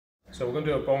So we're going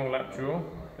to do a Bong Lap drill,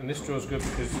 and this drill is good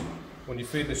because when you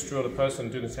feed this drill, the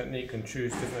person doing the technique can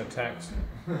choose different attacks,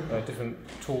 different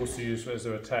tools to use as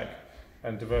their attack,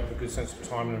 and develop a good sense of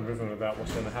timing and rhythm about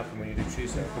what's going to happen when you do chi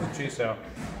sao. Because in chi sao,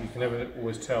 you can never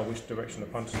always tell which direction the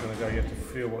punch is going to go. You have to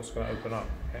feel what's going to open up.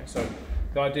 Okay? So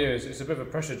the idea is it's a bit of a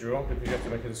pressure drill because you have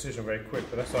to make a decision very quick.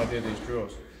 But that's the idea of these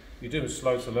drills. You do them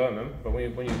slow to learn them, but when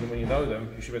you know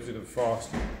them, you should be able to do them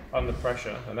fast under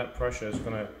pressure, and that pressure is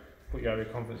going to put you out of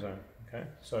your comfort zone. Okay?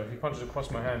 So if he punches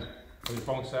across my hand with his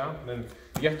bong sao, then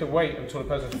you have to wait until the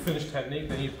person's finished technique,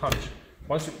 then you punch.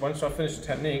 Once I finish the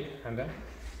technique, hand down.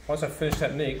 Once I finish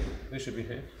technique, this should be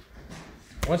here.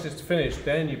 Once it's finished,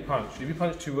 then you punch. If you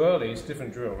punch too early, it's a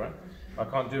different drill, right? I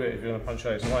can't do it if you're going to punch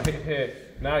early. So when I hit here,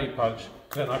 now you punch,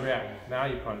 then I react. Now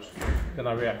you punch, then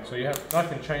I react. So I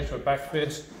can change to a back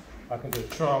fist, I can do a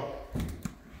trot,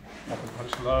 I can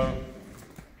punch low.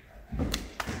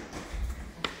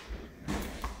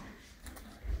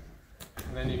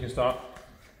 And then you can start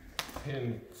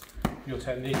hitting your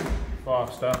technique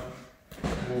faster,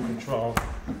 more control.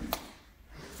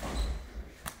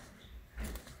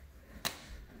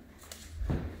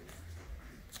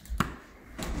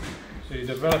 So you're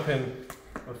developing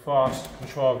a fast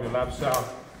control of your lap sao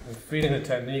and feeding the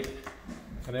technique.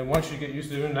 And then once you get used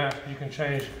to doing that, you can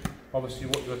change obviously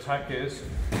what your attack is.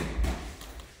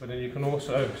 But then you can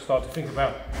also start to think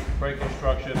about breaking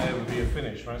structure and there will be a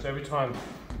finish, right? So every time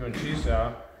you're in chi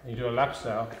sao and you do a lap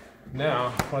sao, now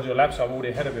when I do a lap sao, I'm already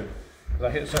ahead of him. Because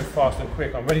I hit so fast and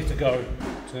quick, I'm ready to go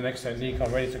to the next technique,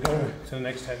 I'm ready to go to the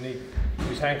next technique. If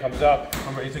his hand comes up,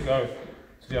 I'm ready to go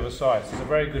to the other side. So it's a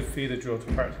very good feeder drill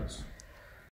to practice.